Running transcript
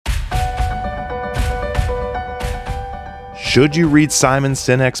Should you read Simon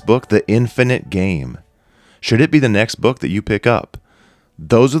Sinek's book, The Infinite Game? Should it be the next book that you pick up?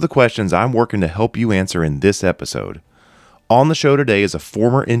 Those are the questions I'm working to help you answer in this episode. On the show today is a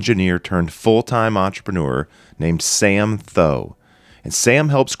former engineer turned full-time entrepreneur named Sam Thoe. And Sam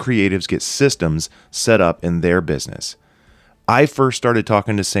helps creatives get systems set up in their business. I first started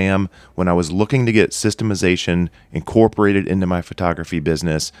talking to Sam when I was looking to get systemization incorporated into my photography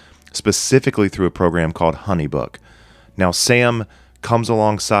business, specifically through a program called Honeybook. Now, Sam comes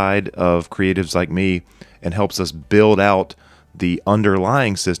alongside of creatives like me and helps us build out the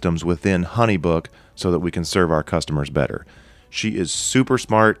underlying systems within Honeybook so that we can serve our customers better. She is super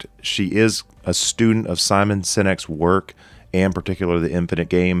smart. She is a student of Simon Sinek's work and particularly The Infinite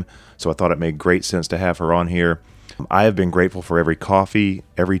Game, so I thought it made great sense to have her on here. I have been grateful for every coffee,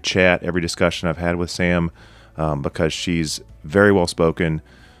 every chat, every discussion I've had with Sam because she's very well spoken,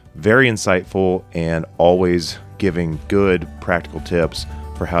 very insightful, and always giving good practical tips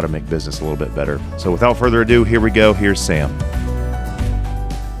for how to make business a little bit better. So without further ado, here we go. Here's Sam.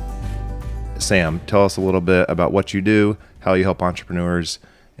 Sam, tell us a little bit about what you do, how you help entrepreneurs,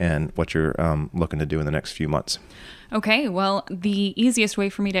 and what you're looking to do in the next few months. Okay, well, the easiest way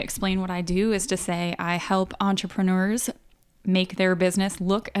for me to explain what I do is to say I help entrepreneurs make their business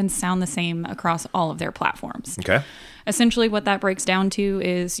look and sound the same across all of their platforms. Okay. Essentially, what that breaks down to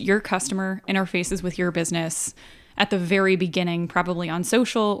is your customer interfaces with your business at the very beginning, probably on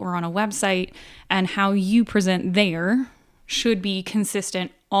social or on a website, and how you present there should be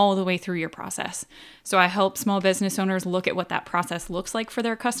consistent all the way through your process. So I help small business owners look at what that process looks like for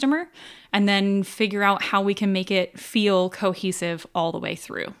their customer and then figure out how we can make it feel cohesive all the way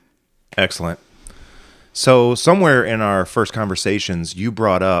through. Excellent. So somewhere in our first conversations, you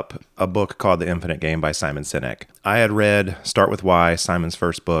brought up a book called The Infinite Game by Simon Sinek. I had read Start With Why, Simon's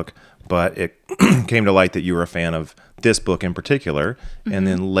first book, but it came to light that you were a fan of this book in particular. Mm-hmm. And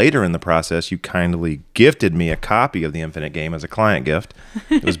then later in the process, you kindly gifted me a copy of The Infinite Game as a client gift.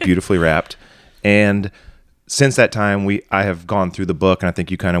 It was beautifully wrapped. And since that time, I have gone through the book, and I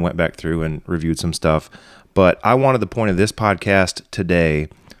think you kind of went back through and reviewed some stuff. But I wanted the point of this podcast today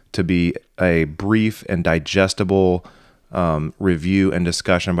to be a brief and digestible review and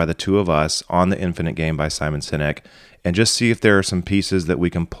discussion by the two of us on The Infinite Game by Simon Sinek, and just see if there are some pieces that we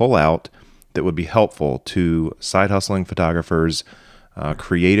can pull out that would be helpful to side hustling photographers,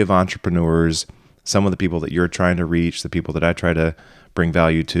 creative entrepreneurs, some of the people that you're trying to reach, the people that I try to bring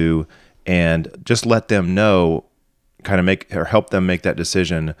value to, and just let them know, kind of make or help them make that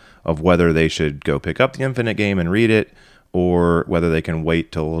decision of whether they should go pick up The Infinite Game and read it, or whether they can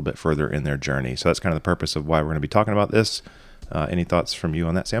wait till a little bit further in their journey. So that's kind of the purpose of why we're going to be talking about this. Any thoughts from you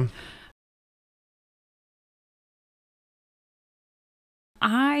on that, Sam?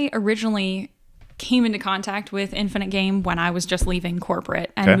 I originally came into contact with Infinite Game when I was just leaving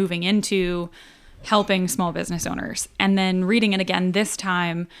corporate and moving into helping small business owners. And then reading it again this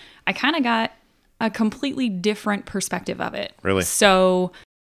time, I kind of got a completely different perspective of it. Really? So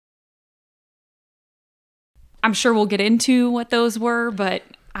I'm sure we'll get into what those were, but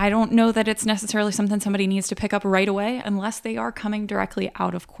I don't know that it's necessarily something somebody needs to pick up right away unless they are coming directly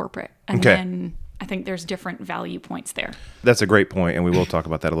out of corporate. And then I think there's different value points there. That's a great point, and we will talk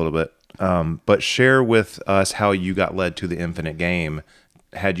about that a little bit. But share with us how you got led to The Infinite Game.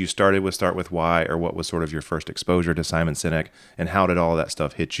 Had you started with Start With Why, or what was sort of your first exposure to Simon Sinek, and how did all of that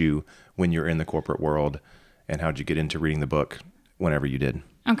stuff hit you when you're in the corporate world, and how did you get into reading the book whenever you did?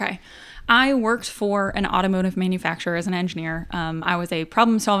 Okay. I worked for an automotive manufacturer as an engineer. I was a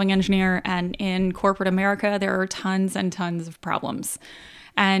problem-solving engineer, and in corporate America, there are tons and tons of problems.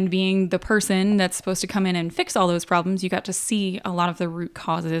 And being the person that's supposed to come in and fix all those problems, you got to see a lot of the root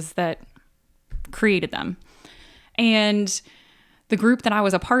causes that created them. And the group that I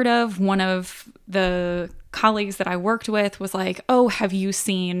was a part of, one of the colleagues that I worked with was like, oh, have you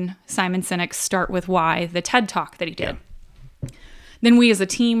seen Simon Sinek's Start With Why, the TED Talk that he did? Yeah. Then we as a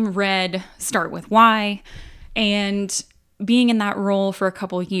team read Start With Why, and being in that role for a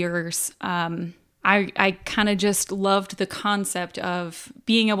couple of years, I kind of just loved the concept of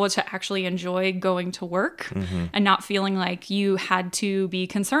being able to actually enjoy going to work and not feeling like you had to be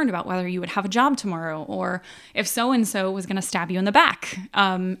concerned about whether you would have a job tomorrow or if so-and-so was going to stab you in the back.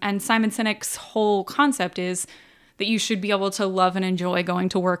 And Simon Sinek's whole concept is that you should be able to love and enjoy going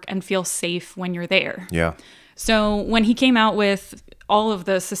to work and feel safe when you're there. Yeah. So when he came out with all of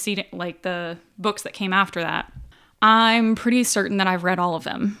the books that came after that, I'm pretty certain that I've read all of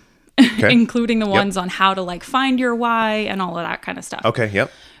them. Okay. Including the ones on how to find your why and all of that kind of stuff. Okay,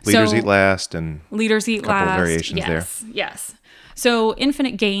 yep. Leaders Eat Last and Leaders Eat Last. A couple of variations there. Yes. So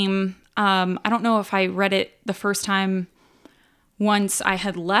Infinite Game, I don't know if I read it the first time once I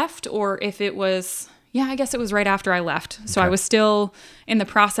had left, or if it was, yeah, I guess it was right after I left. So I was still in the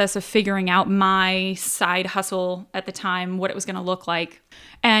process of figuring out my side hustle at the time, what it was going to look like.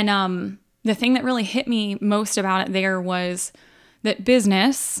 And the thing that really hit me most about it there was that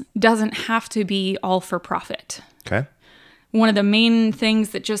business doesn't have to be all for profit. Okay. One of the main things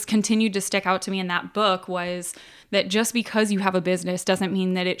that just continued to stick out to me in that book was that just because you have a business doesn't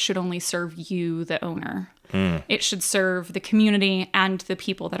mean that it should only serve you, the owner. It should serve the community and the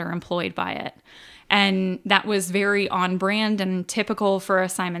people that are employed by it. And that was very on brand and typical for a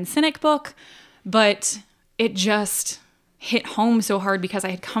Simon Sinek book, but it just hit home so hard because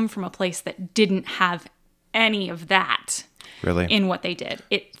I had come from a place that didn't have any of that in what they did.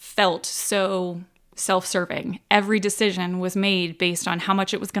 It felt so self-serving. Every decision was made based on how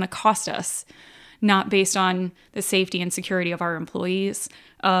much it was going to cost us, not based on the safety and security of our employees,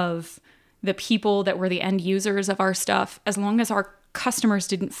 of the people that were the end users of our stuff. As long as our customers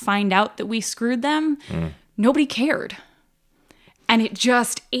didn't find out that we screwed them, nobody cared. And it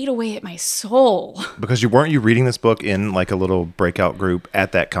just ate away at my soul. Because weren't you reading this book in like a little breakout group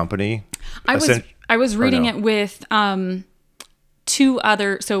at that company? I was reading it with one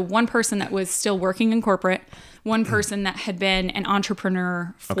person that was still working in corporate, one person that had been an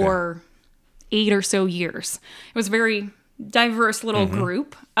entrepreneur for 8 or so years. It was a very diverse little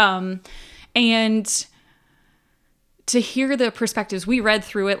group. And to hear the perspectives, we read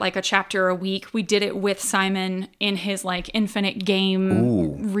through it like a chapter a week. We did it with Simon in his like infinite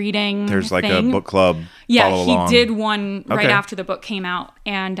game reading. There's like thing. a book club. Yeah, follow along. he did one right after the book came out.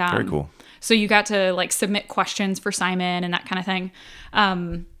 And very cool. So you got to like submit questions for Simon and that kind of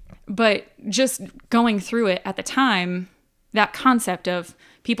thing. But just going through it at the time, that concept of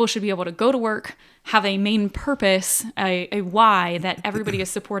people should be able to go to work, have a main purpose, a why that everybody is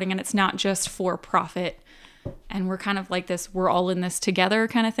supporting, and it's not just for profit. And we're kind of like this, we're all in this together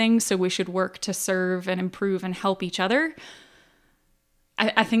kind of thing. So we should work to serve and improve and help each other.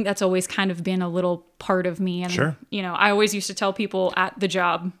 I think that's always kind of been a little part of me. And, you know, I always used to tell people at the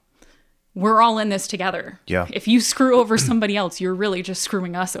job, we're all in this together. Yeah. If you screw over somebody else, you're really just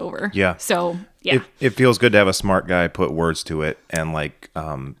screwing us over. Yeah. So, yeah. It feels good to have a smart guy put words to it and like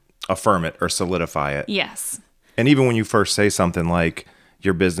affirm it or solidify it. Yes. And even when you first say something like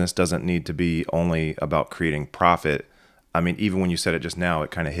your business doesn't need to be only about creating profit. I mean, even when you said it just now,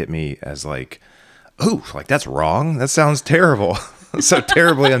 it kind of hit me as like, ooh, like that's wrong. That sounds terrible. So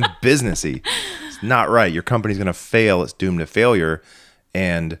terribly unbusinessy. It's not right. Your company's going to fail. It's doomed to failure.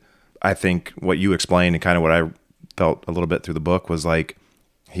 And I think what you explained and kind of what I felt a little bit through the book was like,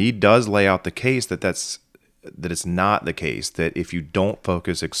 he does lay out the case that it's not the case, that if you don't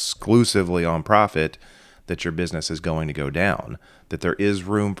focus exclusively on profit, that your business is going to go down, that there is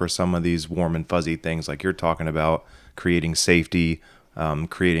room for some of these warm and fuzzy things like you're talking about, creating safety,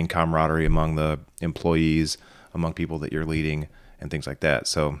 creating camaraderie among the employees, among people that you're leading, and things like that.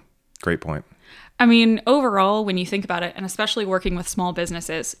 So great point. I mean, overall, when you think about it, and especially working with small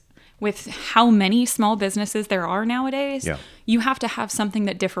businesses, with how many small businesses there are nowadays, you have to have something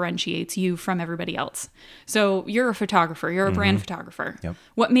that differentiates you from everybody else. So you're a photographer, you're a brand photographer. Yep.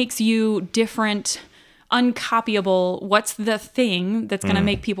 What makes you different, uncopyable? What's the thing that's going to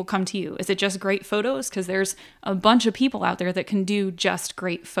make people come to you? Is it just great photos? Because there's a bunch of people out there that can do just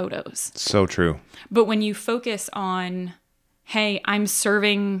great photos. So true. But when you focus on, hey, I'm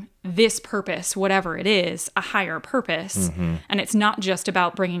serving this purpose, whatever it is, a higher purpose, and it's not just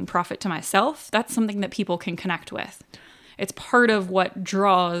about bringing profit to myself, that's something that people can connect with. It's part of what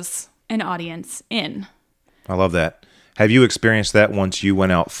draws an audience in. I love that. Have you experienced that once you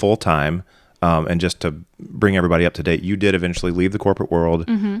went out full time? And just to bring everybody up to date, you did eventually leave the corporate world.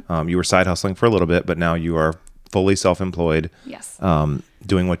 You were side hustling for a little bit, but now you are fully self-employed. Yes.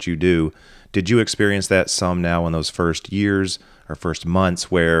 Doing what you do. Did you experience that some now in those first years or first months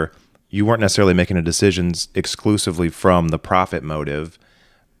where you weren't necessarily making decisions exclusively from the profit motive,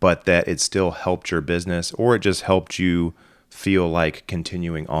 but that it still helped your business, or it just helped you feel like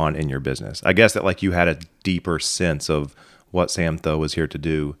continuing on in your business? I guess that like you had a deeper sense of what Sam Thoe was here to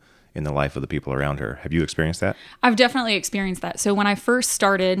do in the life of the people around her. Have you experienced that? I've definitely experienced that. So when I first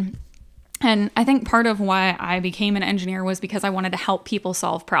started, and I think part of why I became an engineer was because I wanted to help people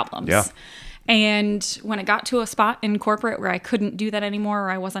solve problems. Yeah. And when it got to a spot in corporate where I couldn't do that anymore, or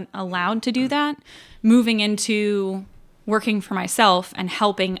I wasn't allowed to do that, moving into working for myself and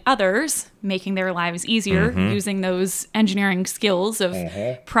helping others, making their lives easier, using those engineering skills of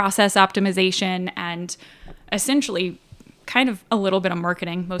process optimization and essentially kind of a little bit of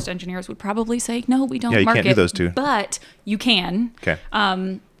marketing. Most engineers would probably say, no, we don't market. Yeah, you can't do those two. But you can. Okay.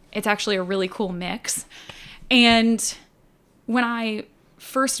 It's actually a really cool mix. And when I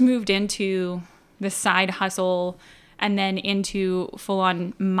first moved into the side hustle and then into full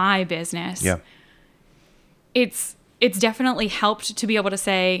on my business, Yeah. it's definitely helped to be able to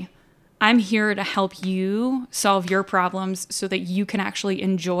say, I'm here to help you solve your problems so that you can actually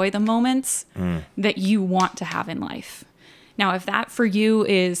enjoy the moments that you want to have in life. Now, if that for you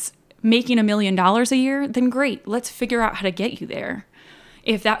is making $1 million a year, then great. Let's figure out how to get you there.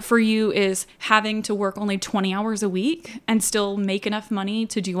 If that for you is having to work only 20 hours a week and still make enough money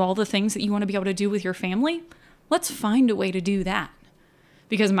to do all the things that you want to be able to do with your family, let's find a way to do that.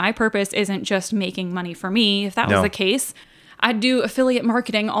 Because my purpose isn't just making money for me. If that was the case, I'd do affiliate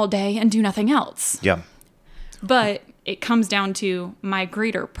marketing all day and do nothing else. Yeah. But it comes down to my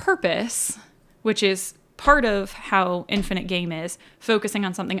greater purpose, which is part of how Infinite Game is, focusing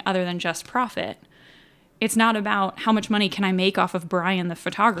on something other than just profit. It's not about how much money can I make off of Brian, the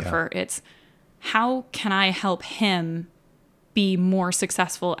photographer. Yeah. It's how can I help him be more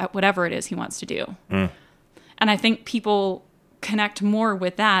successful at whatever it is he wants to do. And I think people connect more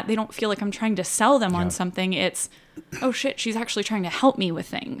with that. They don't feel like I'm trying to sell them on something. It's, oh shit, she's actually trying to help me with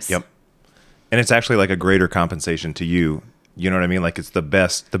things. Yep. And it's actually like a greater compensation to you. You know what I mean? Like it's the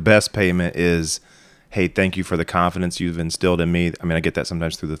best payment is, hey, thank you for the confidence you've instilled in me. I mean, I get that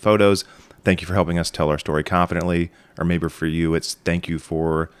sometimes through the photos. Thank you for helping us tell our story confidently. Or maybe for you, it's thank you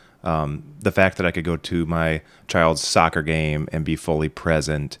for the fact that I could go to my child's soccer game and be fully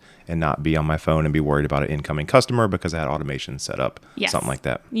present and not be on my phone and be worried about an incoming customer because I had automation set up. Yes. Something like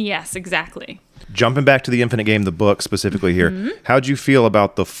that. Yes, exactly. Jumping back to the Infinite Game, the book specifically here, how'd you feel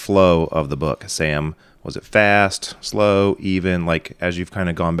about the flow of the book, Sam? Was it fast, slow, even? Like, as you've kind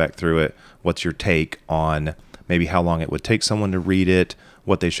of gone back through it, what's your take on maybe how long it would take someone to read it,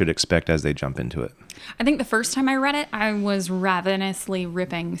 what they should expect as they jump into it? I think the first time I read it, I was ravenously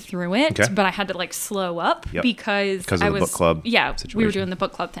ripping through it, but I had to like slow up because of the book club situation. We were doing the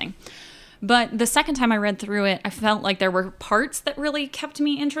book club thing. But the second time I read through it, I felt like there were parts that really kept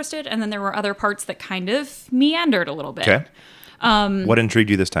me interested, and then there were other parts that kind of meandered a little bit. Okay. What intrigued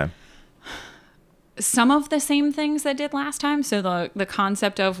you this time? Some of the same things that did last time. So the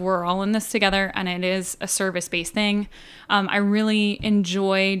concept of we're all in this together, and it is a service-based thing. I really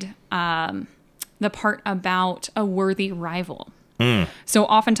enjoyed the part about a worthy rival. So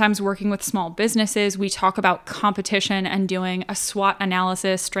oftentimes working with small businesses, we talk about competition and doing a SWOT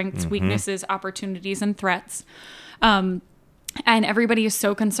analysis, strengths, weaknesses, opportunities, and threats. And everybody is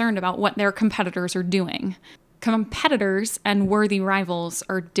so concerned about what their competitors are doing. Competitors and worthy rivals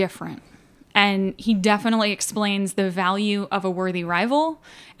are different. And he definitely explains the value of a worthy rival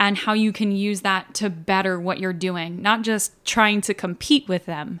and how you can use that to better what you're doing. Not just trying to compete with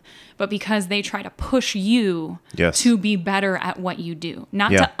them, but because they try to push you to be better at what you do.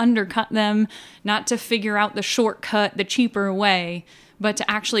 Not to undercut them, not to figure out the shortcut, the cheaper way, but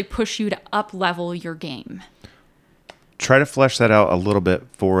to actually push you to up-level your game. Try to flesh that out a little bit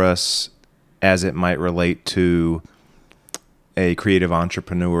for us as it might relate to a creative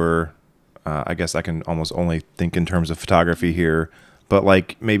entrepreneur. I guess I can almost only think in terms of photography here, but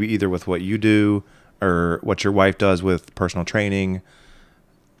like maybe either with what you do or what your wife does with personal training,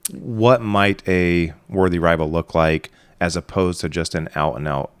 what might a worthy rival look like as opposed to just an out and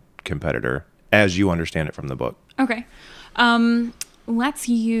out competitor as you understand it from the book? Okay. Let's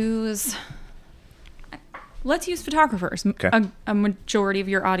use photographers. Okay. A majority of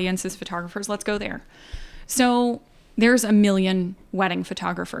your audience is photographers. Let's go there. So there's a million wedding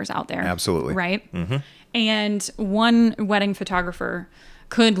photographers out there. Absolutely. Right? Mm-hmm. And one wedding photographer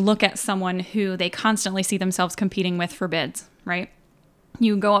could look at someone who they constantly see themselves competing with for bids, right?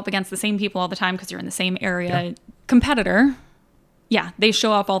 You go up against the same people all the time because you're in the same area. Yeah. Competitor, they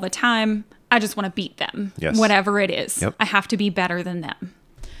show up all the time. I just want to beat them. Yes. Whatever it is. Yep. I have to be better than them.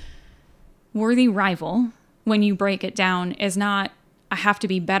 Worthy rival, when you break it down, is not, I have to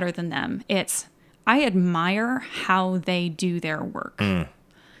be better than them. It's, I admire how they do their work.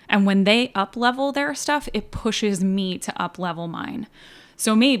 And when they up-level their stuff, it pushes me to up-level mine.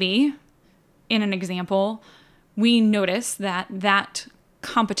 So maybe, in an example, we notice that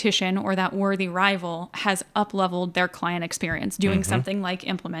competition or that worthy rival has up-leveled their client experience, doing something like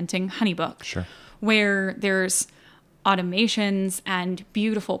implementing HoneyBook, where there's automations and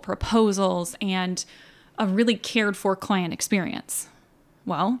beautiful proposals and a really cared-for client experience.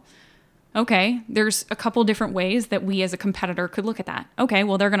 Well, okay, there's a couple different ways that we as a competitor could look at that. Okay,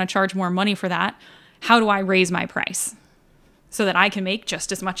 well, they're going to charge more money for that. How do I raise my price so that I can make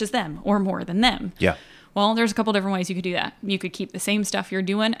just as much as them or more than them? Yeah. Well, there's a couple different ways you could do that. You could keep the same stuff you're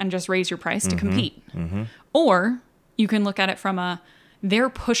doing and just raise your price to compete. Or you can look at it from they're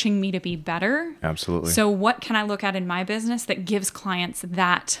pushing me to be better. Absolutely. So what can I look at in my business that gives clients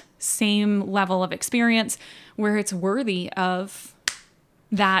that same level of experience where it's worthy of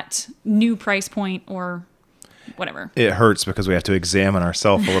that new price point or whatever? It hurts because we have to examine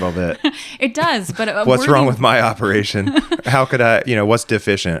ourselves a little bit. It does, but What's wrong with my operation? How could I, what's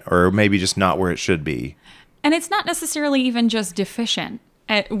deficient, or maybe just not where it should be? And it's not necessarily even just deficient.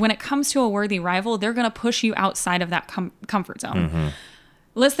 When it comes to a worthy rival, they're going to push you outside of that comfort zone. Mm-hmm.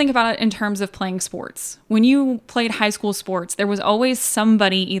 Let's think about it in terms of playing sports. When you played high school sports, there was always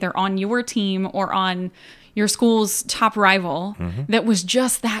somebody either on your team or on your school's top rival that was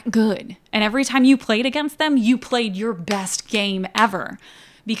just that good. And every time you played against them, you played your best game ever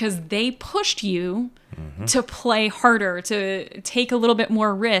because they pushed you to play harder, to take a little bit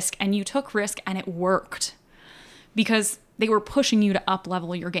more risk, and you took risk and it worked because they were pushing you to up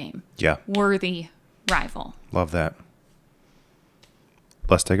level your game. Yeah. Worthy rival. Love that.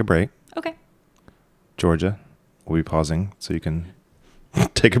 Let's take a break. Okay. Georgia, we'll be pausing so you can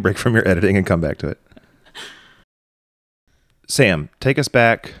take a break from your editing and come back to it. Sam, take us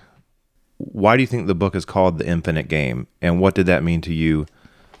back. Why do you think the book is called The Infinite Game? And what did that mean to you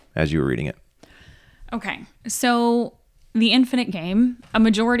as you were reading it? Okay. So The Infinite Game, a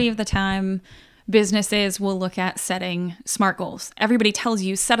majority of the time, businesses will look at setting SMART goals. Everybody tells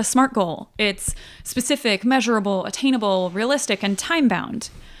you set a SMART goal. It's specific, measurable, attainable, realistic, and time-bound.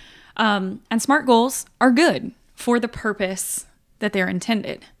 And SMART goals are good for the purpose that they're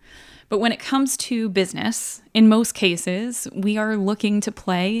intended. But when it comes to business, in most cases, we are looking to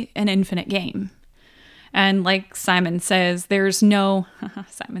play an infinite game. And like Simon says, there's no...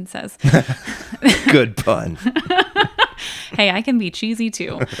 Simon says. Good pun. Hey, I can be cheesy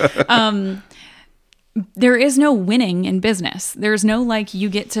too. There is no winning in business. There's no you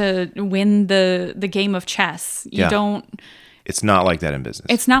get to win the game of chess. You don't. It's not like that in business.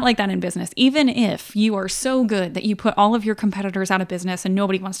 It's not like that in business. Even if you are so good that you put all of your competitors out of business and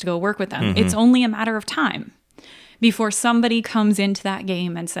nobody wants to go work with them, it's only a matter of time before somebody comes into that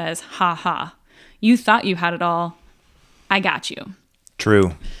game and says, ha ha, you thought you had it all. I got you.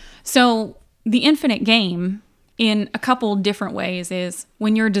 True. So the infinite game in a couple different ways is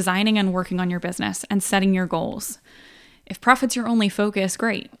when you're designing and working on your business and setting your goals. If profit's your only focus,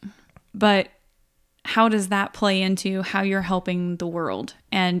 great. But how does that play into how you're helping the world?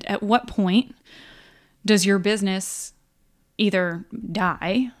 And at what point does your business either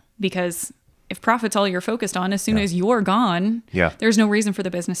die? Because if profit's all you're focused on, as soon as you're gone, there's no reason for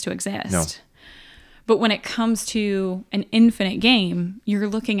the business to exist. No. But when it comes to an infinite game, you're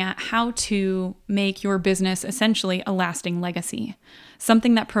looking at how to make your business essentially a lasting legacy,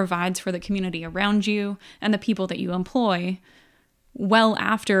 something that provides for the community around you and the people that you employ well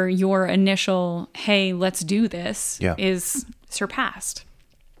after your initial, hey, let's do this, is surpassed.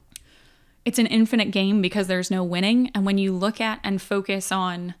 It's an infinite game because there's no winning. And when you look at and focus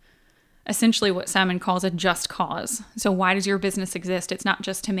on essentially what Simon calls a just cause. So why does your business exist? It's not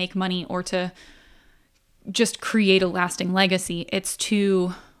just to make money or to just create a lasting legacy. It's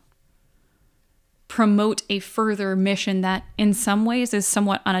to promote a further mission that in some ways is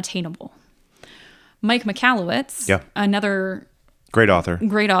somewhat unattainable. Mike Michalowicz, another great author.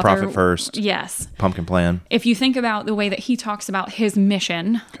 Profit First. Yes. Pumpkin Plan. If you think about the way that he talks about his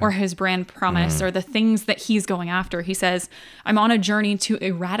mission or his brand promise or the things that he's going after, he says, I'm on a journey to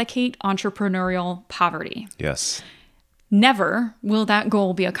eradicate entrepreneurial poverty. Yes. Never will that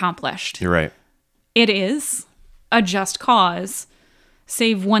goal be accomplished. You're right. It is a just cause,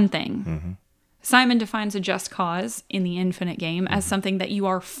 save one thing. Simon defines a just cause in the infinite game as something that you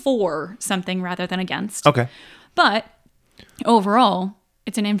are for something rather than against. Okay. But overall,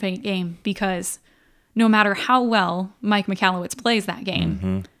 it's an infinite game because no matter how well Mike Michalowicz plays that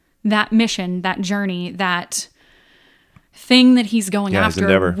game, that mission, that journey, that thing that he's going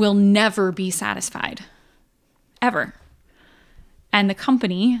after will never be satisfied. Ever. And the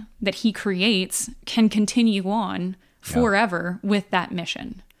company that he creates can continue on forever with that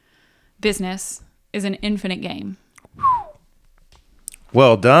mission. Business is an infinite game.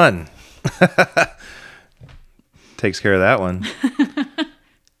 Well done. Takes care of that one.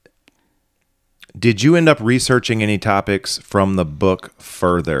 Did you end up researching any topics from the book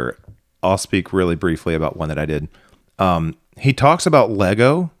further? I'll speak really briefly about one that I did. He talks about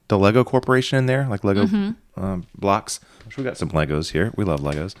Lego, the Lego Corporation in there, like Lego blocks. We got some Legos here. We love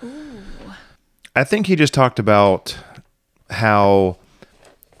Legos. Ooh. I think he just talked about how,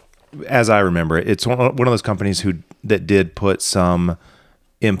 as I remember it, it's one of those companies that did put some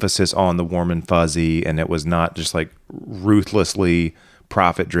emphasis on the warm and fuzzy, and it was not just like ruthlessly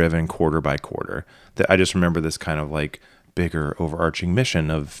profit driven quarter by quarter. That I just remember this kind of like bigger overarching mission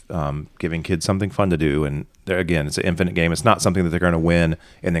of giving kids something fun to do. And again, it's an infinite game. It's not something that they're going to win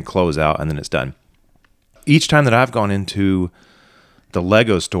and then close out and then it's done. Each time that I've gone into the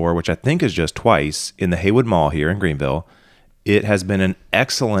Lego store, which I think is just twice in the Haywood Mall here in Greenville, it has been an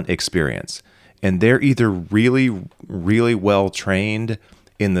excellent experience. And they're either really, really well trained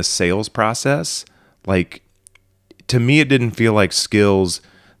in the sales process. Like, to me, it didn't feel like skills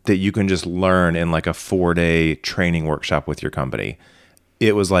that you can just learn in like a 4-day training workshop with your company.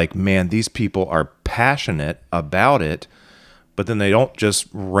 It was like, man, these people are passionate about it, but then they don't just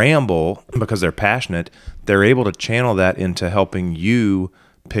ramble because they're passionate. They're able to channel that into helping you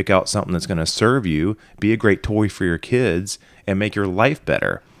pick out something that's going to serve you, be a great toy for your kids, and make your life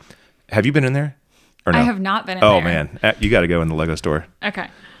better. Have you been in there? Or no? I have not been in there. Oh, man. You got to go in the Lego store. Okay.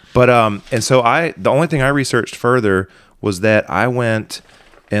 But, and so the only thing I researched further was that I went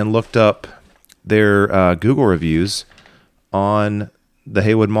and looked up their Google reviews on the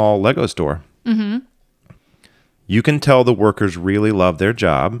Haywood Mall Lego store. Mm-hmm. You can tell the workers really love their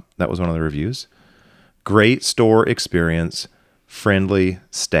job. That was one of the reviews. Great store experience, friendly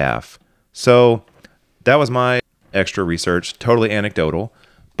staff. So that was my extra research, totally anecdotal.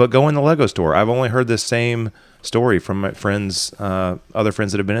 But go in the Lego store. I've only heard this same story from my friends, other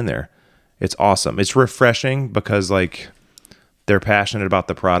friends that have been in there. It's awesome. It's refreshing because like they're passionate about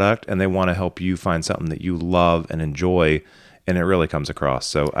the product and they want to help you find something that you love and enjoy, and it really comes across.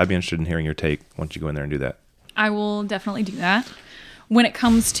 So I'd be interested in hearing your take once you go in there and do that. I will definitely do that. When it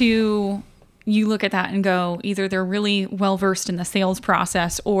comes to, you look at that and go, either they're really well versed in the sales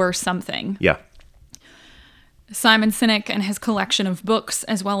process or something. Yeah. Simon Sinek and his collection of books,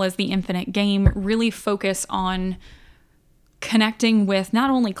 as well as The Infinite Game, really focus on connecting with not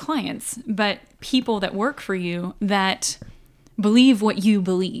only clients, but people that work for you that believe what you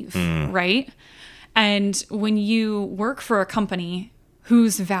believe, right? And when you work for a company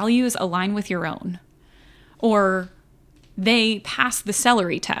whose values align with your own, or they pass the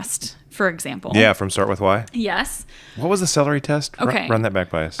celery test, for example. Yeah, from Start With Why? Yes. What was the celery test? Okay. Run that back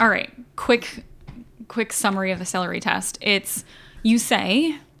by us. All right. Quick summary of the celery test. It's, you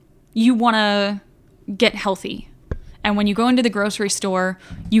say you want to get healthy. And when you go into the grocery store,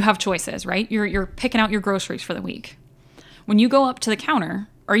 you have choices, right? You're picking out your groceries for the week. When you go up to the counter,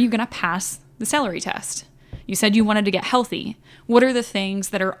 are you going to pass the celery test? You said you wanted to get healthy. What are the things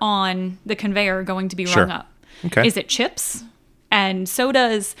that are on the conveyor going to be rung up? Okay. Is it chips and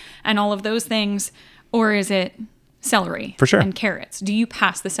sodas and all of those things? Or is it celery for sure and carrots? Do you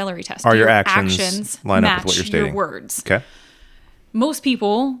pass the celery test? Are Do your actions line up with what you're stating? Your words. Okay. Most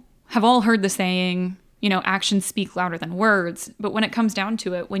people have all heard the saying, actions speak louder than words. But when it comes down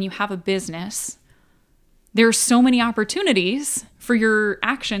to it, when you have a business, there's so many opportunities for your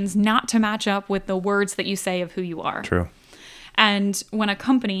actions not to match up with the words that you say of who you are. True. And when a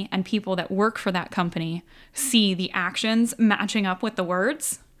company and people that work for that company see the actions matching up with the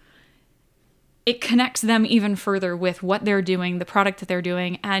words, it connects them even further with what they're doing, the product that they're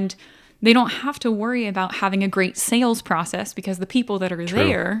doing, and they don't have to worry about having a great sales process because the people that are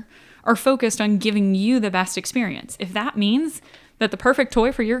there are focused on giving you the best experience. If that means that the perfect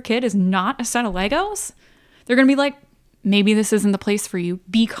toy for your kid is not a set of Legos, they're going to be like, maybe this isn't the place for you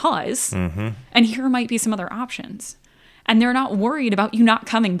because, and here might be some other options. And they're not worried about you not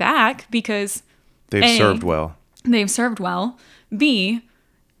coming back because they've served well. They've served well. B,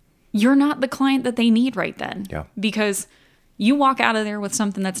 you're not the client that they need right then. Yeah. Because you walk out of there with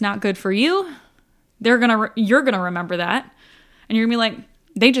something that's not good for you, you're gonna remember that, and you're gonna be like,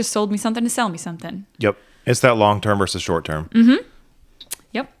 they just sold me something to sell me something. Yep. It's that long term versus short term. Mm-hmm.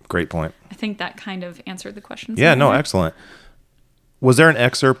 Yep. Great point. I think that kind of answered the question. Yeah. No. Excellent. Was there an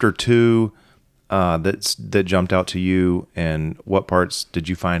excerpt or two that jumped out to you, and what parts did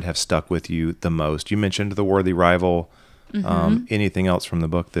you find have stuck with you the most? You mentioned The Worthy Rival. Anything else from the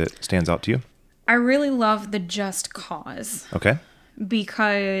book that stands out to you? I really love The Just Cause. Okay.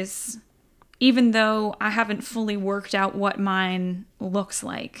 Because even though I haven't fully worked out what mine looks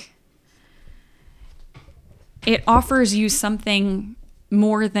like, it offers you something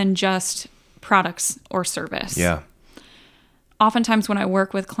more than just products or service. Yeah. Oftentimes when I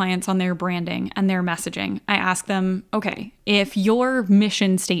work with clients on their branding and their messaging, I ask them, okay, if your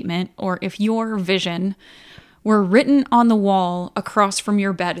mission statement or if your vision were written on the wall across from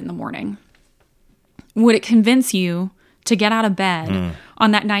your bed in the morning, would it convince you to get out of bed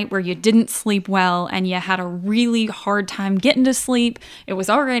on that night where you didn't sleep well and you had a really hard time getting to sleep? It was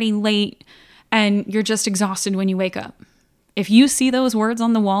already late and you're just exhausted when you wake up. If you see those words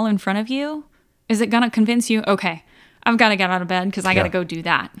on the wall in front of you, is it going to convince you, okay, I've got to get out of bed because I got to go do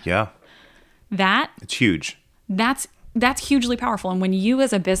that? Yeah. That. It's huge. That's that's hugely powerful. And when you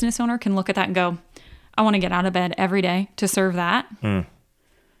as a business owner can look at that and go, I want to get out of bed every day to serve that,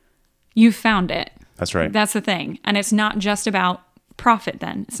 you found it. That's right. That's the thing. And it's not just about profit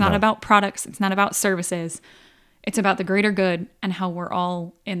then. It's not about products. It's not about services. It's about the greater good and how we're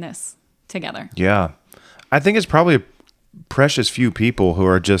all in this together. Yeah. I think it's probably a precious few people who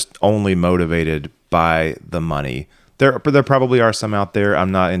are just only motivated by the money. There probably are some out there.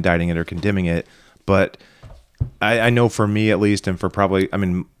 I'm not indicting it or condemning it, but I know for me at least, and for probably,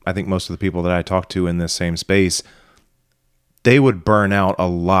 I think most of the people that I talk to in this same space, they would burn out a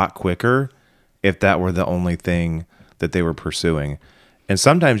lot quicker if that were the only thing that they were pursuing. And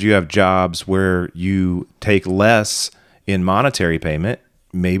sometimes you have jobs where you take less in monetary payment.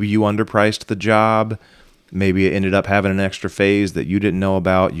 Maybe you underpriced the job. Maybe it ended up having an extra phase that you didn't know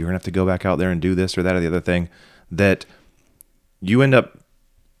about. You're going to have to go back out there and do this or that or the other thing, that you end up,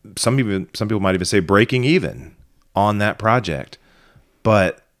 some people might even say, breaking even on that project,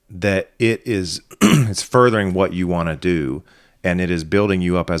 but that it is it's furthering what you want to do, and it is building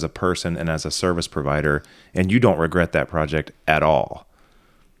you up as a person and as a service provider, and you don't regret that project at all.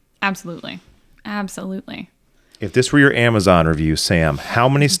 Absolutely. If this were your Amazon review, Sam, how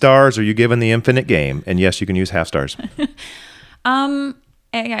many stars are you giving the Infinite Game? And yes, you can use half stars.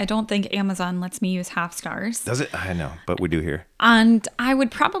 I don't think Amazon lets me use half stars. Does it? I know, but we do here. And I would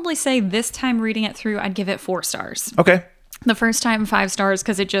probably say this time reading it through, I'd give it 4 stars. Okay. The first time 5 stars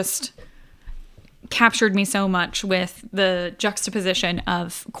because it just captured me so much with the juxtaposition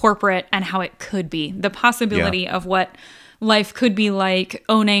of corporate and how it could be. The possibility of what life could be like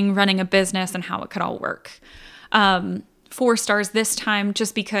running a business and how it could all work. 4 stars this time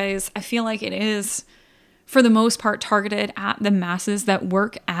just because I feel like it is, for the most part, targeted at the masses that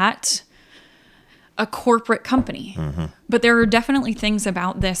work at a corporate company. Mm-hmm. But there are definitely things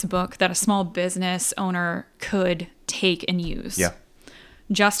about this book that a small business owner could take and use. Yeah.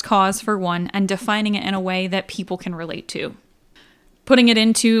 Just cause, for one, and defining it in a way that people can relate to. Putting it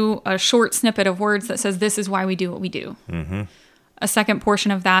into a short snippet of words that says, this is why we do what we do. Mm-hmm. A second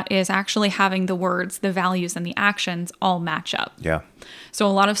portion of that is actually having the words, the values, and the actions all match up. Yeah. So a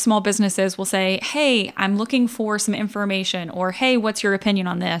lot of small businesses will say, hey, I'm looking for some information, or hey, what's your opinion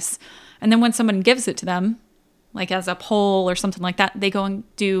on this? And then when someone gives it to them, like as a poll or something like that, they go and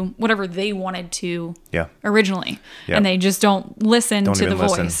do whatever they wanted to originally. Yeah. And they just don't listen to the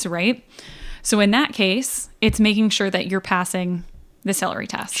voice, right? So in that case, it's making sure that you're passing the celery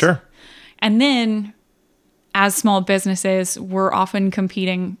test. Sure. And then as small businesses, we're often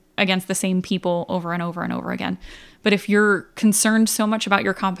competing against the same people over and over and over again. But if you're concerned so much about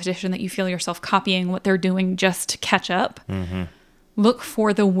your competition that you feel yourself copying what they're doing just to catch up, look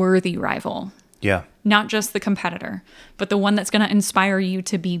for the worthy rival. Yeah. Not just the competitor, but the one that's going to inspire you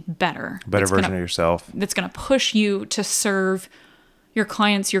to be better. Better version of yourself. That's going to push you to serve your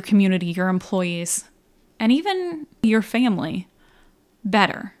clients, your community, your employees, and even your family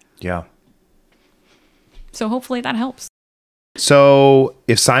better. Yeah. So hopefully that helps. So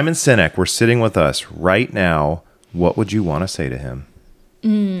if Simon Sinek were sitting with us right now, what would you want to say to him?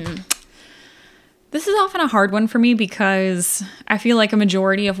 This is often a hard one for me because I feel like a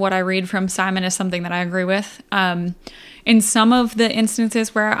majority of what I read from Simon is something that I agree with. In some of the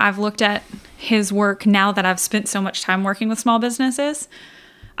instances where I've looked at his work, now that I've spent so much time working with small businesses,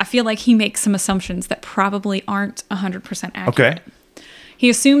 I feel like he makes some assumptions that probably aren't 100% accurate. Okay. He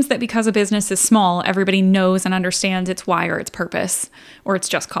assumes that because a business is small, everybody knows and understands its why or its purpose or its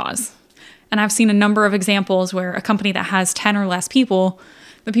just cause. And I've seen a number of examples where a company that has 10 or less people,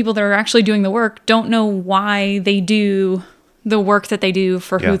 the people that are actually doing the work don't know why they do the work that they do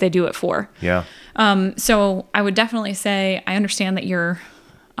for who they do it for. Yeah. So I would definitely say, I understand that your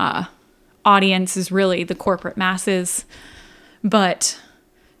audience is really the corporate masses, but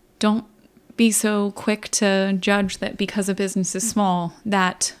don't be so quick to judge that because a business is small,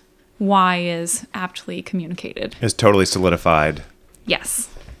 that why is aptly communicated. It's totally solidified. Yes.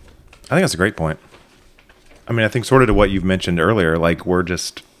 I think that's a great point. I mean, I think sort of to what you've mentioned earlier, like we're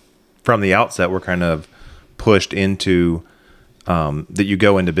just, from the outset, we're kind of pushed into that you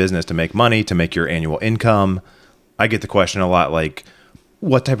go into business to make money, to make your annual income. I get the question a lot, like,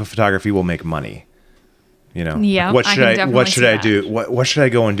 what type of photography will make money? You know, what should I do? What should I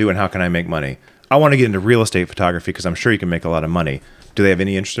go and do, and how can I make money? I want to get into real estate photography because I'm sure you can make a lot of money. Do they have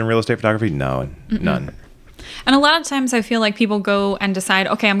any interest in real estate photography? No, none. And a lot of times I feel like people go and decide,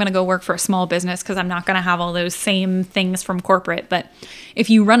 okay, I'm going to go work for a small business because I'm not going to have all those same things from corporate. But if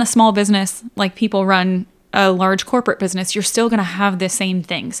you run a small business like people run a large corporate business, you're still going to have the same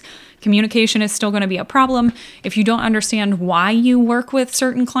things. Communication is still going to be a problem. If you don't understand why you work with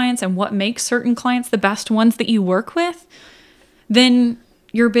certain clients and what makes certain clients the best ones that you work with, then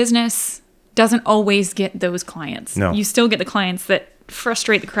your business doesn't always get those clients. No. You still get the clients that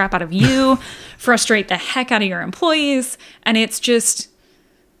frustrate the crap out of you, frustrate the heck out of your employees, and it's just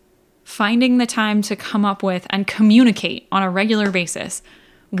finding the time to come up with and communicate on a regular basis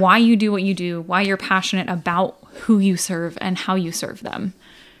why you do what you do, why you're passionate about who you serve and how you serve them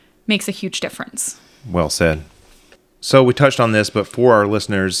makes a huge difference. Well said. So we touched on this, but for our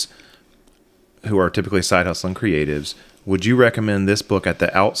listeners who are typically side hustling creatives, would you recommend this book at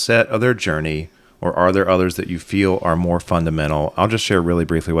the outset of their journey, or are there others that you feel are more fundamental? I'll just share really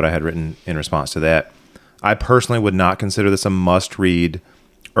briefly what I had written in response to that. I personally would not consider this a must-read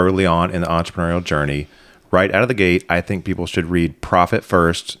early on in the entrepreneurial journey. Right out of the gate, I think people should read Profit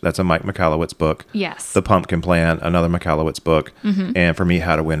First. That's a Mike Michalowicz book. Yes. The Pumpkin Plan, another Michalowicz book. And for me,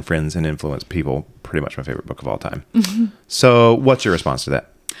 How to Win Friends and Influence People, pretty much my favorite book of all time. So what's your response to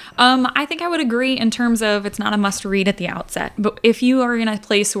that? I think I would agree in terms of it's not a must read at the outset. But if you are in a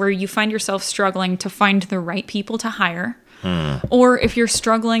place where you find yourself struggling to find the right people to hire, or if you're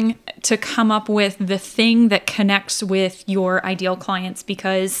struggling to come up with the thing that connects with your ideal clients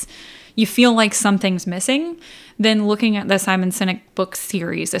because you feel like something's missing, then looking at the Simon Sinek book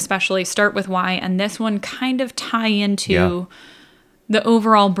series, especially Start With Why, and this one kind of tie into the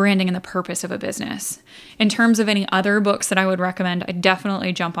overall branding and the purpose of a business. In terms of any other books that I would recommend, I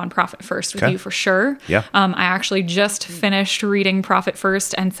definitely jump on Profit First with you for sure. Yeah. I actually just finished reading Profit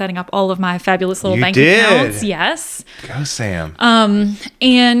First and setting up all of my fabulous little bank accounts. Yes. Go, Sam.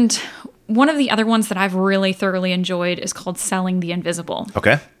 And one of the other ones that I've really thoroughly enjoyed is called Selling the Invisible.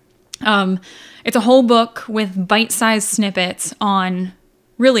 Okay. It's a whole book with bite-sized snippets on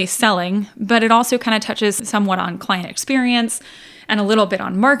really selling, but it also kind of touches somewhat on client experience and a little bit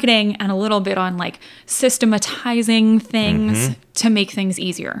on marketing and a little bit on like systematizing things to make things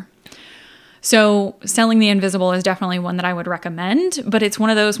easier. So Selling the Invisible is definitely one that I would recommend, but it's one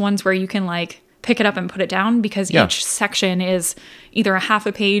of those ones where you can like pick it up and put it down because each section is either a half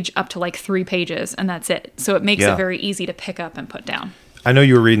a page up to like 3 pages and that's it. So it makes it very easy to pick up and put down. I know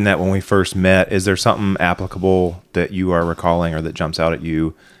you were reading that when we first met. Is there something applicable that you are recalling or that jumps out at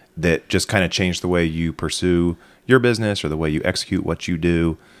you that just kind of changed the way you pursue your business or the way you execute what you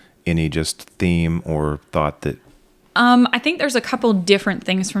do? Any just theme or thought that... I think there's a couple different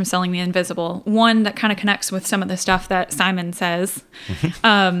things from Selling the Invisible. One that kind of connects with some of the stuff that Simon says.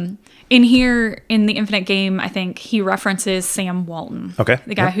 In here, in The Infinite Game, I think he references Sam Walton. Okay.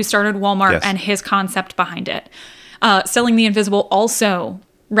 The guy who started Walmart and his concept behind it. Selling the Invisible also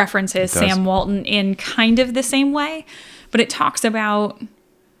references Sam Walton in kind of the same way, but it talks about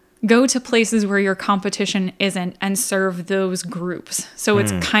go to places where your competition isn't and serve those groups. So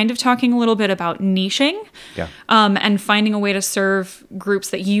it's kind of talking a little bit about niching and finding a way to serve groups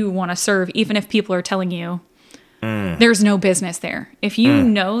that you want to serve, even if people are telling you there's no business there. If you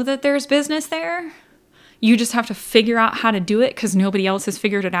know that there's business there, you just have to figure out how to do it because nobody else has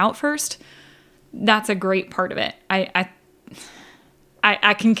figured it out first. That's a great part of it. I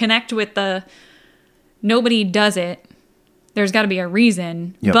can connect with the nobody does it. There's got to be a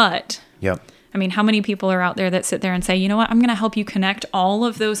reason, but I mean, how many people are out there that sit there and say, you know what, I'm going to help you connect all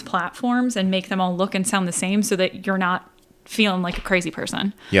of those platforms and make them all look and sound the same so that you're not feeling like a crazy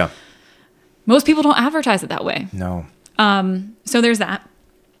person. Yeah. Most people don't advertise it that way. No. So there's that.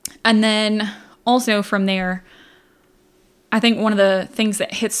 And then also from there, I think one of the things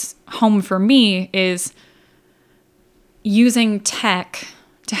that hits home for me is using tech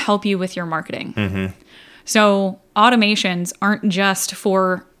to help you with your marketing. So automations aren't just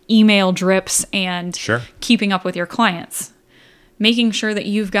for email drips and keeping up with your clients. Making sure that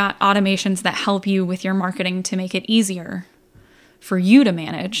you've got automations that help you with your marketing to make it easier for you to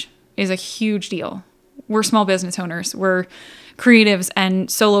manage is a huge deal. We're small business owners. We're creatives and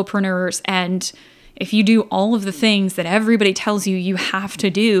solopreneurs, and if you do all of the things that everybody tells you you have to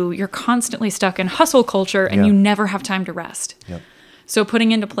do, you're constantly stuck in hustle culture and you never have time to rest. So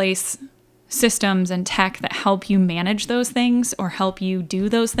putting into place systems and tech that help you manage those things or help you do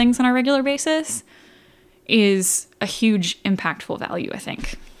those things on a regular basis is a huge impactful value, I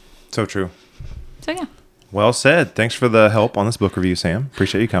think. So true. So yeah. Well said. Thanks for the help on this book review, Sam.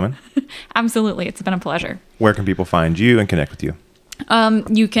 Appreciate you coming. Absolutely. It's been a pleasure. Where can people find you and connect with you?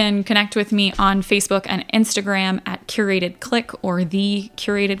 You can connect with me on Facebook and Instagram at Curated Click or The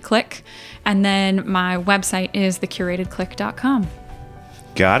Curated Click. And then my website is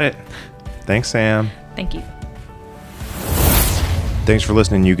Thanks for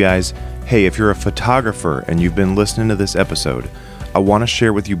listening, you guys. Hey, if you're a photographer and you've been listening to this episode, I want to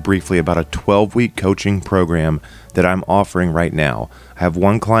share with you briefly about a 12-week coaching program that I'm offering right now. I have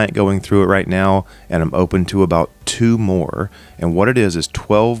one client going through it right now, and I'm open to about 2 more. And what it is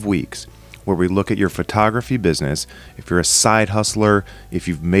 12 weeks where we look at your photography business. If you're a side hustler, if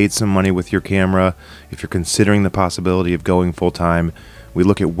you've made some money with your camera, if you're considering the possibility of going full-time, we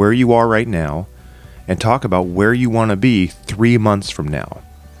look at where you are right now and talk about where you want to be 3 months from now.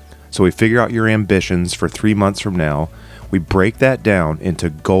 So we figure out your ambitions for 3 months from now. We break that down into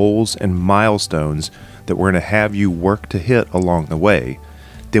goals and milestones that we're going to have you work to hit along the way.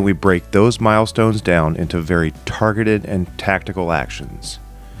 Then we break those milestones down into very targeted and tactical actions.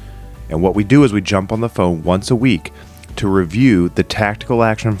 And what we do is we jump on the phone once a week to review the tactical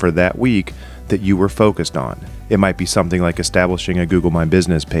action for that week that you were focused on. It might be something like establishing a Google My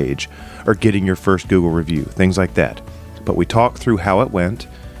Business page or getting your first Google review, things like that. But we talk through how it went,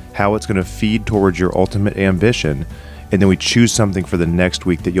 how it's going to feed towards your ultimate ambition, and then we choose something for the next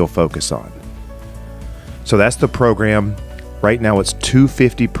week that you'll focus on. So that's the program. Right now it's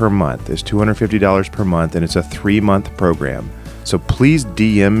 $250 per month. It's $250 per month, and it's a 3-month program. So please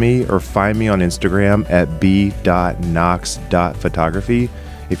DM me or find me on Instagram at b.knox.photography.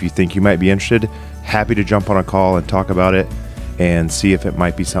 If you think you might be interested, happy to jump on a call and talk about it and see if it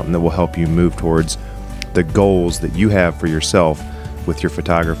might be something that will help you move towards the goals that you have for yourself with your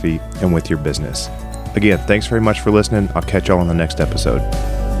photography and with your business. Again, thanks very much for listening. I'll catch y'all on the next episode.